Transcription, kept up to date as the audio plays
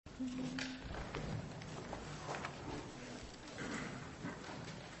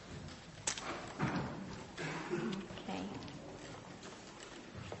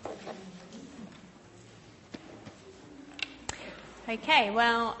Okay,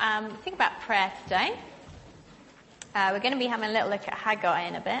 well, think about prayer today. We're going to be having a little look at Haggai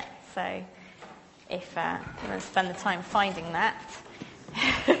in a bit, so if you want to spend the time finding that,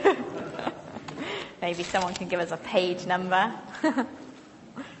 maybe someone can give us a page number.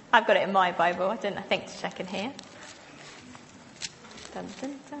 I've got it in my Bible. I didn't think to check in here. Dun,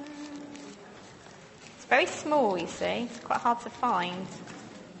 dun, dun. It's very small, you see. It's quite hard to find.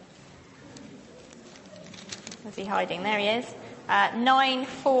 Where's he hiding? There he is.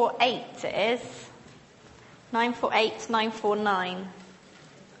 948 it is. 948, 949.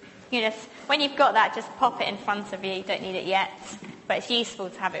 You just, when you've got that, just pop it in front of you. You don't need it yet, but it's useful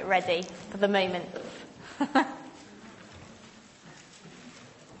to have it ready for the moment.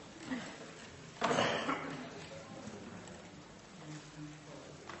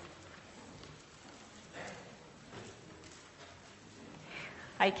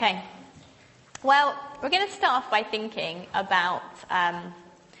 Okay. Well, we're going to start off by thinking about kind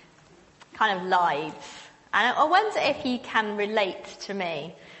of lives. And I wonder if you can relate to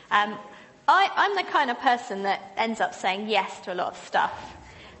me. I'm the kind of person that ends up saying yes to a lot of stuff.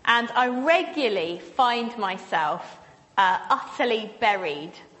 And I regularly find myself utterly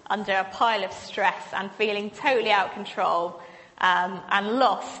buried under a pile of stress and feeling totally out of control and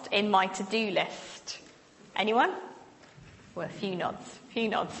lost in my to-do list. Anyone? Well, a few nods. There's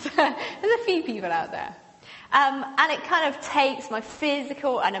a few people out there. And it kind of takes my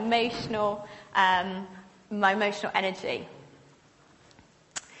physical and emotional energy.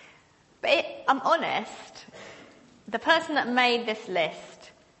 But I'm honest, the person that made this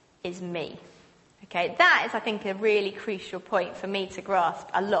list is me. Okay, that is, I think, a really crucial point for me to grasp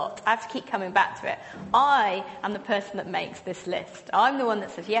a lot. I have to keep coming back to it. I am the person that makes this list. I'm the one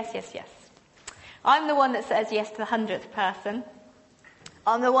that says yes, yes, yes. I'm the one that says yes to the 100th person.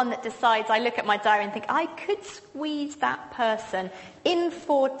 I'm the one that decides, I look at my diary and think, I could squeeze that person in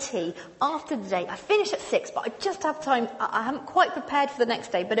for tea after the day. I finish at 6, but I just have time. I haven't quite prepared for the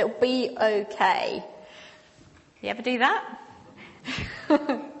next day, but it'll be okay. You ever do that?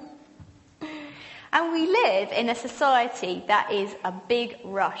 And we live in a society that is a big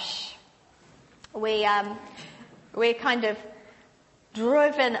rush. We're kind of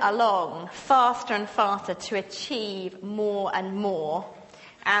driven along faster and faster to achieve more and more.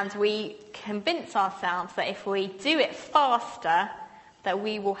 And we convince ourselves that if we do it faster, that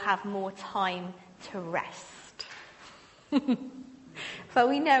we will have more time to rest. But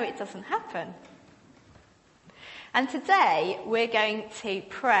we know it doesn't happen. And today we're going to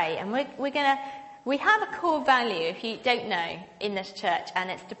pray, and we have a core value, if you don't know, in this church,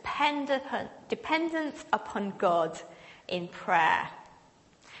 and it's dependence upon God in prayer.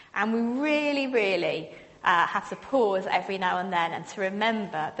 And we really, really have to pause every now and then and to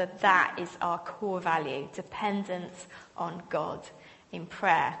remember that that is our core value, dependence on God in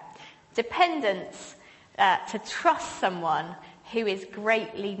prayer. Dependence to trust someone who is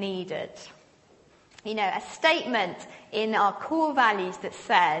greatly needed. You know, a statement in our core values that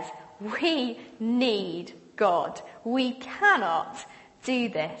says, we need God. We cannot do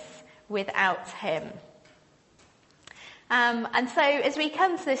this without him. And so as we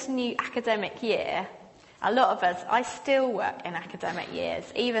come to this new academic year, a lot of us, I still work in academic years,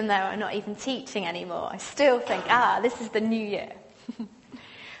 even though I'm not even teaching anymore. I still think, this is the new year.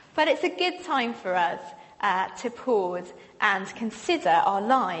 But it's a good time for us to pause and consider our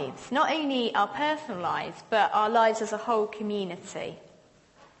lives, not only our personal lives, but our lives as a whole community.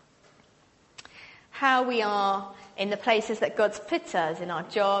 How we are in the places that God's put us, in our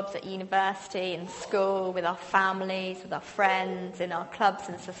jobs, at university, in school, with our families, with our friends, in our clubs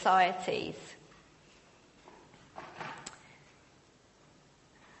and societies.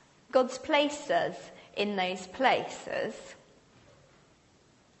 God's placed us in those places,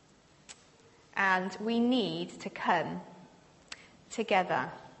 and we need to come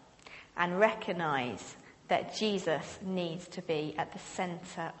together and recognise that Jesus needs to be at the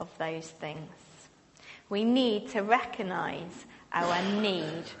centre of those things. We need to recognise our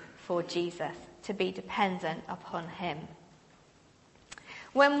need for Jesus, to be dependent upon him.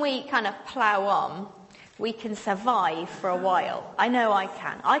 When we kind of plough on, we can survive for a while. I know I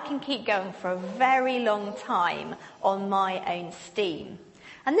can. I can keep going for a very long time on my own steam.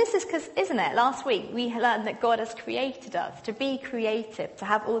 And this is because, isn't it, last week we learned that God has created us to be creative, to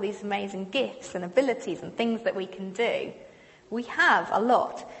have all these amazing gifts and abilities and things that we can do. We have a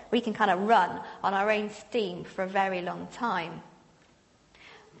lot. We can kind of run on our own steam for a very long time.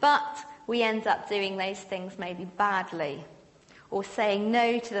 But we end up doing those things maybe badly, or saying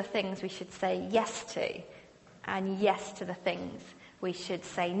no to the things we should say yes to, and yes to the things we should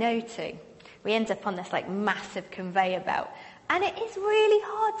say no to. We end up on this massive conveyor belt. And it is really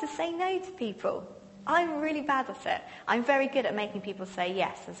hard to say no to people. I'm really bad at it. I'm very good at making people say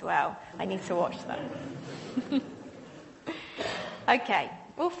yes as well. I need to watch that. Okay.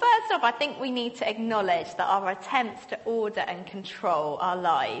 Well, first off, I think we need to acknowledge that our attempts to order and control our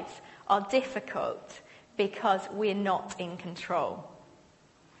lives are difficult because we're not in control.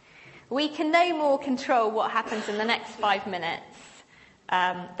 We can no more control what happens in the next 5 minutes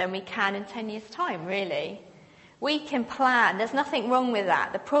than we can in 10 years' time, really. We can plan. There's nothing wrong with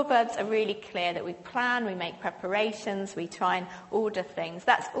that. The Proverbs are really clear that we plan, we make preparations, we try and order things.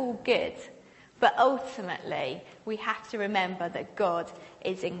 That's all good. But ultimately, we have to remember that God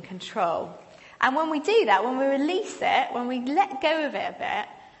is in control. And when we do that, when we release it, when we let go of it a bit,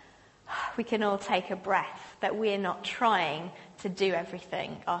 we can all take a breath that we're not trying to do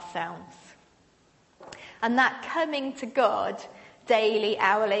everything ourselves. And that coming to God daily,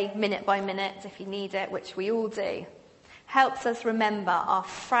 hourly, minute by minute, if you need it, which we all do, helps us remember our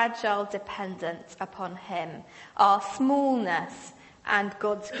fragile dependence upon him, our smallness and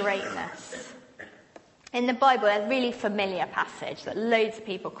God's greatness. In the Bible, there's a really familiar passage that loads of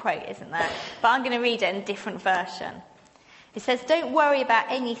people quote, isn't there? But I'm going to read it in a different version. It says, "Don't worry about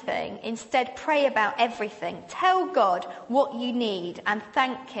anything. Instead, pray about everything. Tell God what you need and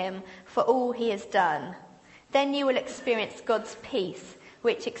thank him for all he has done. Then you will experience God's peace,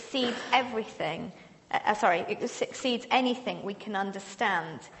 which exceeds everything. It exceeds anything we can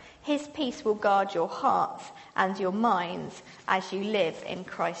understand. His peace will guard your hearts and your minds as you live in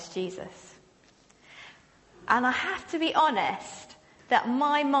Christ Jesus." And I have to be honest that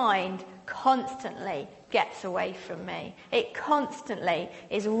my mind constantly gets away from me. It constantly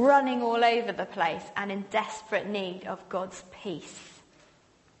is running all over the place and in desperate need of God's peace.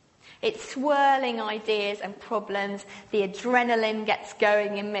 It's swirling ideas and problems. The adrenaline gets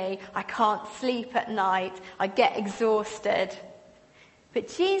going in me. I can't sleep at night. I get exhausted. But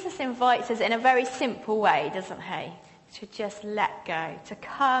Jesus invites us in a very simple way, doesn't he? To just let go, to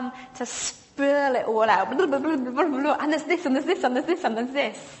come, to spill it all out. And there's this, and there's this, and there's this, and there's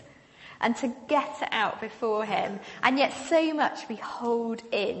this. And to get it out before him. And yet so much we hold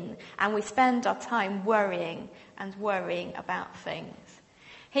in, and we spend our time worrying about things.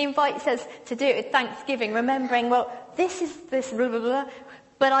 He invites us to do it with thanksgiving, remembering, well, this is this, blah, blah, blah,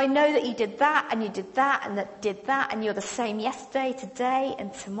 but I know that you did that, and you did that, and that did that, and you're the same yesterday, today,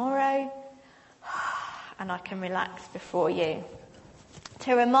 and tomorrow. And I can relax before you.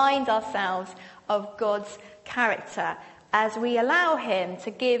 To remind ourselves of God's character as we allow him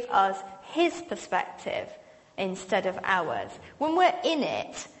to give us his perspective instead of ours. When we're in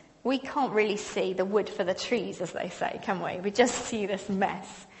it, we can't really see the wood for the trees, as they say, can we? We just see this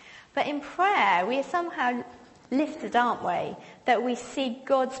mess. But in prayer, we are somehow lifted, aren't we? That we see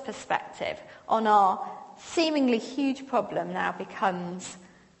God's perspective on our seemingly huge problem now becomes,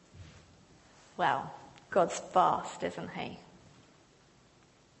 well, God's vast, isn't he?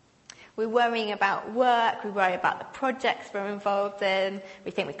 We're worrying about work, we worry about the projects we're involved in,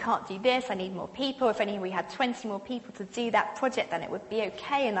 we think we can't do this, I need more people, if only we had 20 more people to do that project then it would be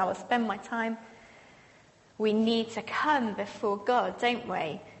okay and I will spend my time. We need to come before God, don't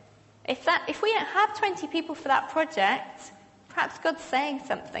we? If we don't have 20 people for that project, perhaps God's saying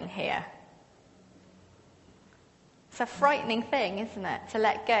something here. It's a frightening thing, isn't it, to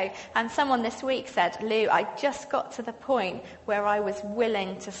let go. And someone this week said, "Lou, I just got to the point where I was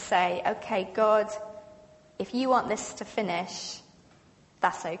willing to say, okay, God, if you want this to finish,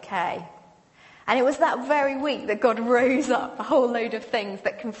 that's okay." And it was that very week that God rose up a whole load of things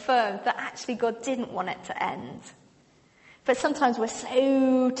that confirmed that actually God didn't want it to end. But sometimes we're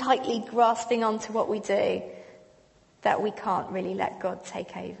so tightly grasping onto what we do that we can't really let God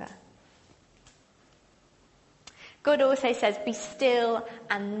take over. God also says, "Be still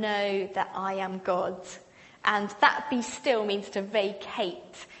and know that I am God." And that be still means to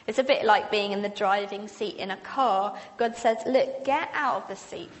vacate. It's a bit like being in the driving seat in a car. God says, look, get out of the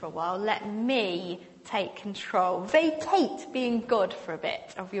seat for a while. Let me take control. Vacate being God for a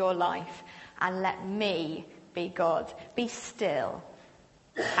bit of your life and let me be God. Be still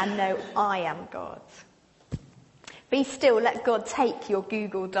and know I am God. Be still. Let God take your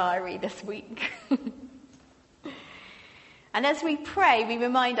Google Diary this week. And as we pray, we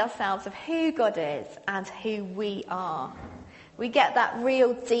remind ourselves of who God is and who we are. We get that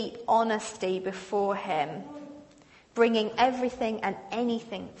real deep honesty before him, bringing everything and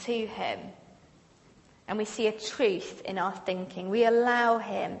anything to him. And we see a truth in our thinking. We allow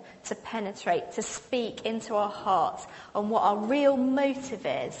him to penetrate, to speak into our hearts on what our real motive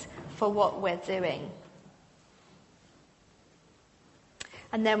is for what we're doing.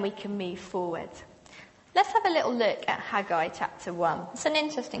 And then we can move forward. Let's have a little look at Haggai chapter 1. It's an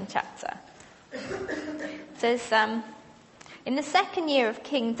interesting chapter. It says, in the 2nd year of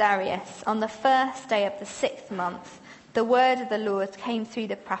King Darius, on the 1st day of the 6th month, the word of the Lord came through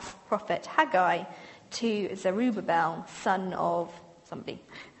the prophet Haggai to Zerubbabel, son of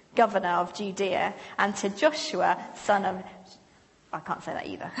governor of Judea, and to Joshua, son of, I can't say that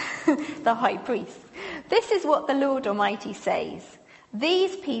either, the high priest. This is what the Lord Almighty says.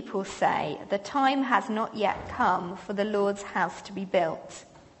 These people say, the time has not yet come for the Lord's house to be built.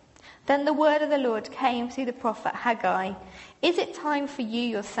 Then the word of the Lord came through the prophet Haggai. Is it time for you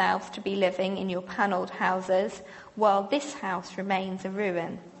yourselves to be living in your panelled houses while this house remains a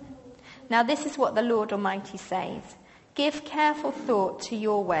ruin? Now this is what the Lord Almighty says. Give careful thought to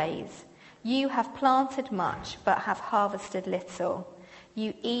your ways. You have planted much, but have harvested little.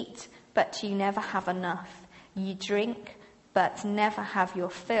 You eat, but you never have enough. You drink, but never have your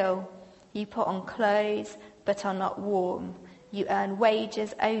fill. You put on clothes, but are not warm. You earn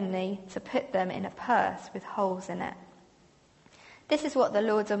wages only to put them in a purse with holes in it. This is what the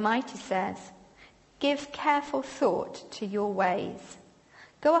Lord Almighty says. Give careful thought to your ways.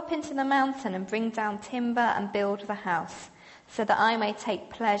 Go up into the mountain and bring down timber and build the house, so that I may take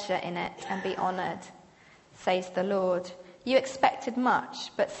pleasure in it and be honoured, says the Lord. You expected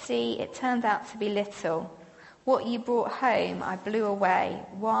much, but see, it turned out to be little. What you brought home I blew away.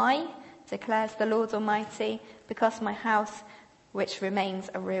 Why? Declares the Lord Almighty, because my house which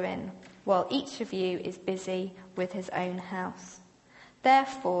remains a ruin, while each of you is busy with his own house.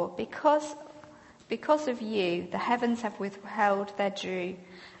 Therefore, because of you, the heavens have withheld their dew,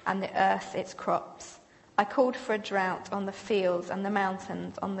 and the earth its crops. I called for a drought on the fields and the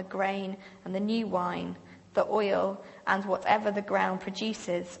mountains, on the grain and the new wine, the oil, and whatever the ground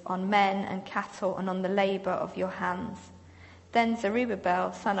produces, on men and cattle, and on the labour of your hands. Then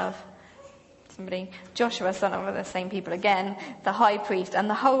Zerubbabel, Joshua, son of the same people again, the high priest, and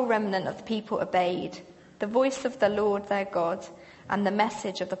the whole remnant of the people obeyed the voice of the Lord their God and the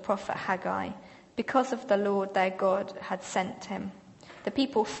message of the prophet Haggai, because of the Lord their God had sent him. The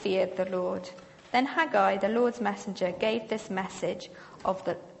people feared the Lord. Then Haggai, the Lord's messenger, gave this message of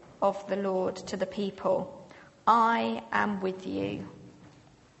the Lord to the people. I am with you.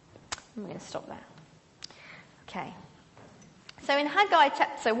 I'm going to stop there. Okay. So in Haggai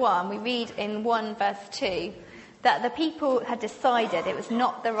chapter 1, we read in 1 verse 2 that the people had decided it was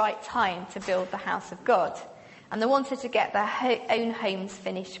not the right time to build the house of God, and they wanted to get their own homes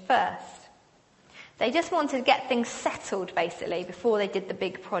finished first. They just wanted to get things settled, basically, before they did the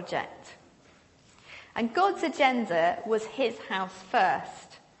big project. And God's agenda was his house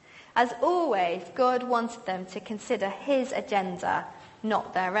first. As always, God wanted them to consider his agenda,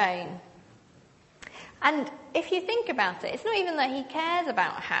 not their own. And if you think about it, it's not even that he cares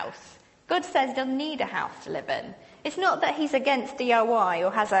about a house. God says he doesn't need a house to live in. It's not that he's against DIY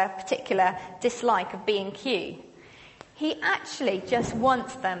or has a particular dislike of B&Q. He actually just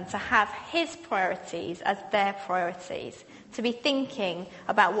wants them to have his priorities as their priorities, to be thinking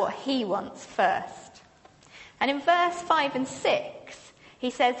about what he wants first. And in verse 5 and 6,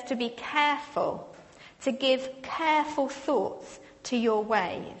 he says to be careful, to give careful thoughts to your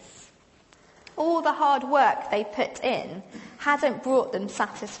ways. All the hard work they put in hadn't brought them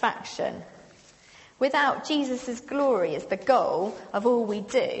satisfaction. Without Jesus' glory as the goal of all we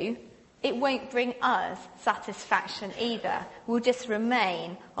do, it won't bring us satisfaction either. We'll just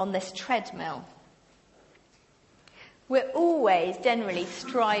remain on this treadmill. We're always generally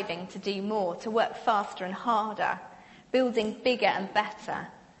striving to do more, to work faster and harder, building bigger and better.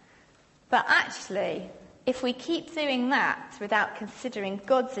 But actually, if we keep doing that without considering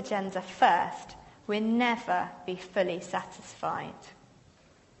God's agenda first, we'll never be fully satisfied.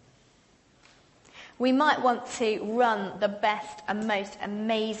 We might want to run the best and most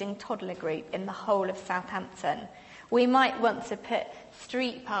amazing toddler group in the whole of Southampton. We might want to put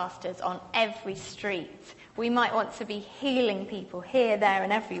street pastors on every street. We might want to be healing people here, there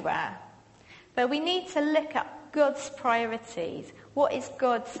and everywhere. But we need to look at God's priorities. What is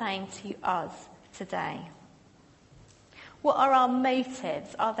God saying to us today? What are our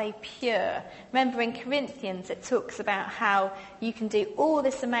motives? Are they pure? Remember in Corinthians it talks about how you can do all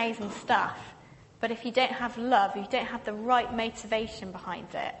this amazing stuff, but if you don't have love, if you don't have the right motivation behind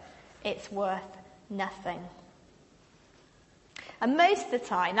it, it's worth nothing. And most of the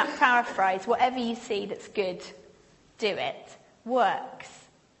time, that paraphrase, whatever you see that's good, do it, works.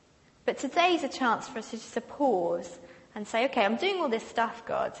 But today's a chance for us to just pause and say, okay, I'm doing all this stuff,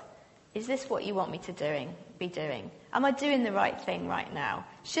 God. Is this what you want me to be doing? Am I doing the right thing right now?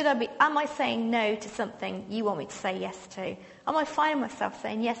 Am I saying no to something you want me to say yes to? Am I finding myself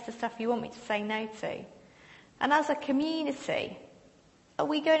saying yes to stuff you want me to say no to? And as a community, are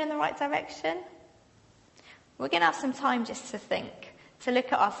we going in the right direction? We're going to have some time just to think, to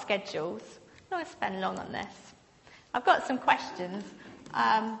look at our schedules. I'm not going to spend long on this. I've got some questions.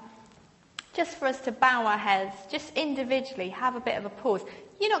 Just for us to bow our heads, just individually have a bit of a pause.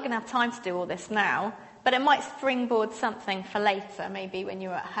 You're not going to have time to do all this now, but it might springboard something for later, maybe when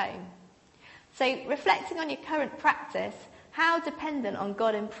you're at home. So reflecting on your current practice, how dependent on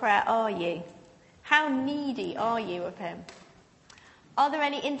God in prayer are you? How needy are you of him? Are there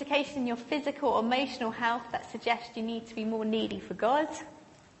any indications in your physical or emotional health that suggest you need to be more needy for God?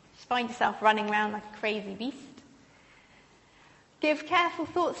 Just find yourself running around like a crazy beast. Give careful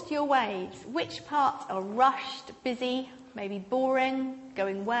thoughts to your ways. Which parts are rushed, busy, maybe boring,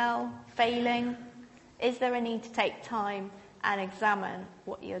 going well, failing? Is there a need to take time and examine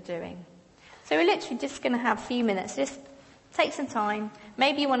what you're doing? So we're literally just going to have a few minutes. Just take some time.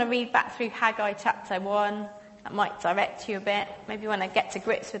 Maybe you want to read back through Haggai chapter 1. That might direct you a bit. Maybe you want to get to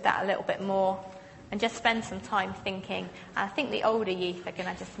grips with that a little bit more and just spend some time thinking. And I think the older youth are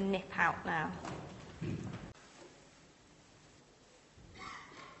going to just nip out now.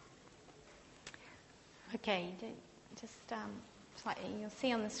 Okay, just slightly, you'll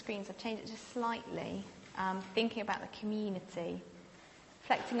see on the screens, I've changed it just slightly. Thinking about the community.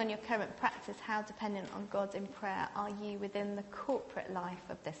 Reflecting on your current practice, how dependent on God in prayer are you within the corporate life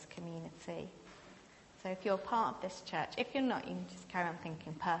of this community? So if you're part of this church, if you're not, you can just carry on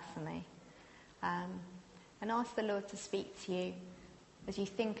thinking personally. And ask the Lord to speak to you as you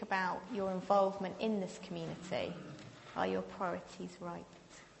think about your involvement in this community. Are your priorities right?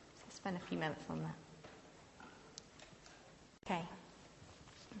 So spend a few minutes on that. Okay.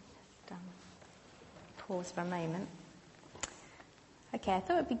 Just pause for a moment. Okay, I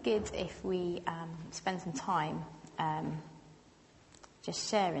thought it would be good if we spend some time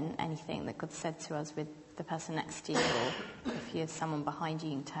just sharing anything that God said to us with the person next to you, or if you have someone behind you,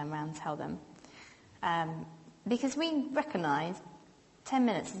 you can turn around and tell them. Because we recognise 10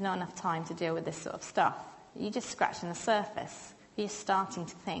 minutes is not enough time to deal with this sort of stuff. You're just scratching the surface. You're starting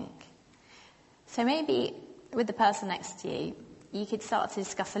to think. So maybe with the person next to you, you could start to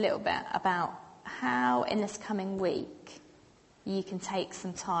discuss a little bit about how in this coming week you can take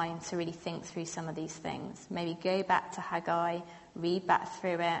some time to really think through some of these things. Maybe go back to Haggai, read back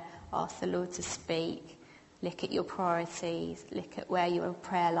through it, ask the Lord to speak, look at your priorities, look at where your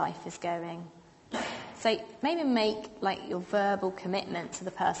prayer life is going. So maybe make like your verbal commitment to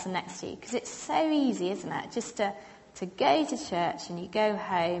the person next to you, because it's so easy, isn't it? Just to go to church and you go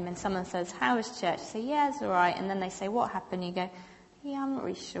home and someone says, how was church? You say, yeah, it's all right. And then they say, what happened? You go, yeah, I'm not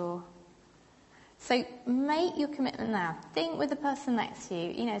really sure. So make your commitment now. Think with the person next to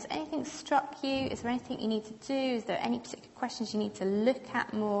you. You know, has anything struck you? Is there anything you need to do? Is there any particular questions you need to look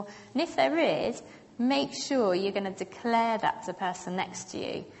at more? And if there is, make sure you're going to declare that to the person next to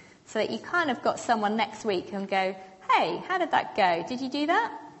you, so that you kind of got someone next week and go, hey, how did that go? Did you do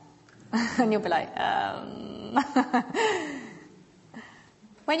that? And you'll be like,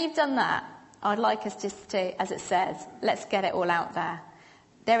 When you've done that, I'd like us just to, as it says, let's get it all out there.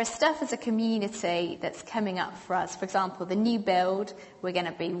 There is stuff as a community that's coming up for us. For example, the new build, we're going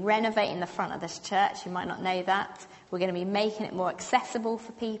to be renovating the front of this church. You might not know that. We're going to be making it more accessible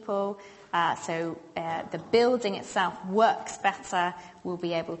for people. So the building itself works better. We'll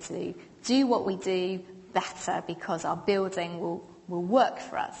be able to do what we do better because our building will work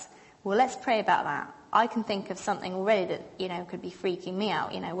for us. Well, let's pray about that. I can think of something already that, you know, could be freaking me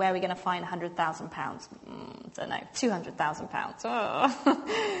out. You know, where are we going to find £100,000? Don't know, £200,000.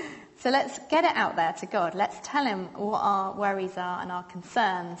 Oh. So let's get it out there to God. Let's tell him what our worries are and our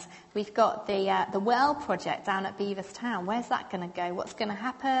concerns. We've got the well project down at Beavers Town. Where's that going to go? What's going to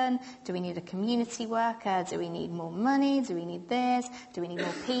happen? Do we need a community worker? Do we need more money? Do we need this? Do we need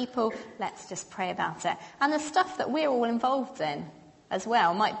more people? Let's just pray about it. And the stuff that we're all involved in as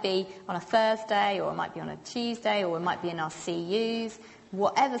well. It might be on a Thursday, or it might be on a Tuesday, or it might be in our CUs.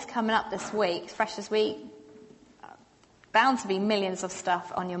 Whatever's coming up this week, Freshers Week, bound to be millions of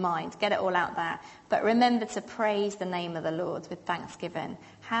stuff on your mind. Get it all out there. But remember to praise the name of the Lord with thanksgiving.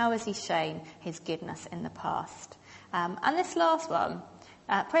 How has he shown his goodness in the past? And this last one,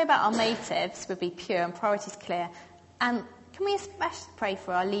 pray about our motives would be pure and priorities clear. And can we especially pray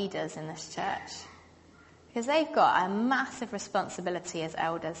for our leaders in this church? Because they've got a massive responsibility as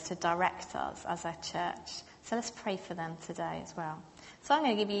elders to direct us as a church. So let's pray for them today as well. So I'm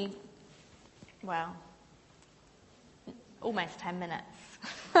going to give you well, almost 10 minutes.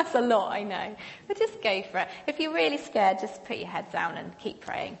 That's a lot, I know. But just go for it. If you're really scared, just put your head down and keep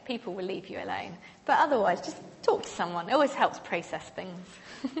praying. People will leave you alone. But otherwise, just talk to someone. It always helps process things.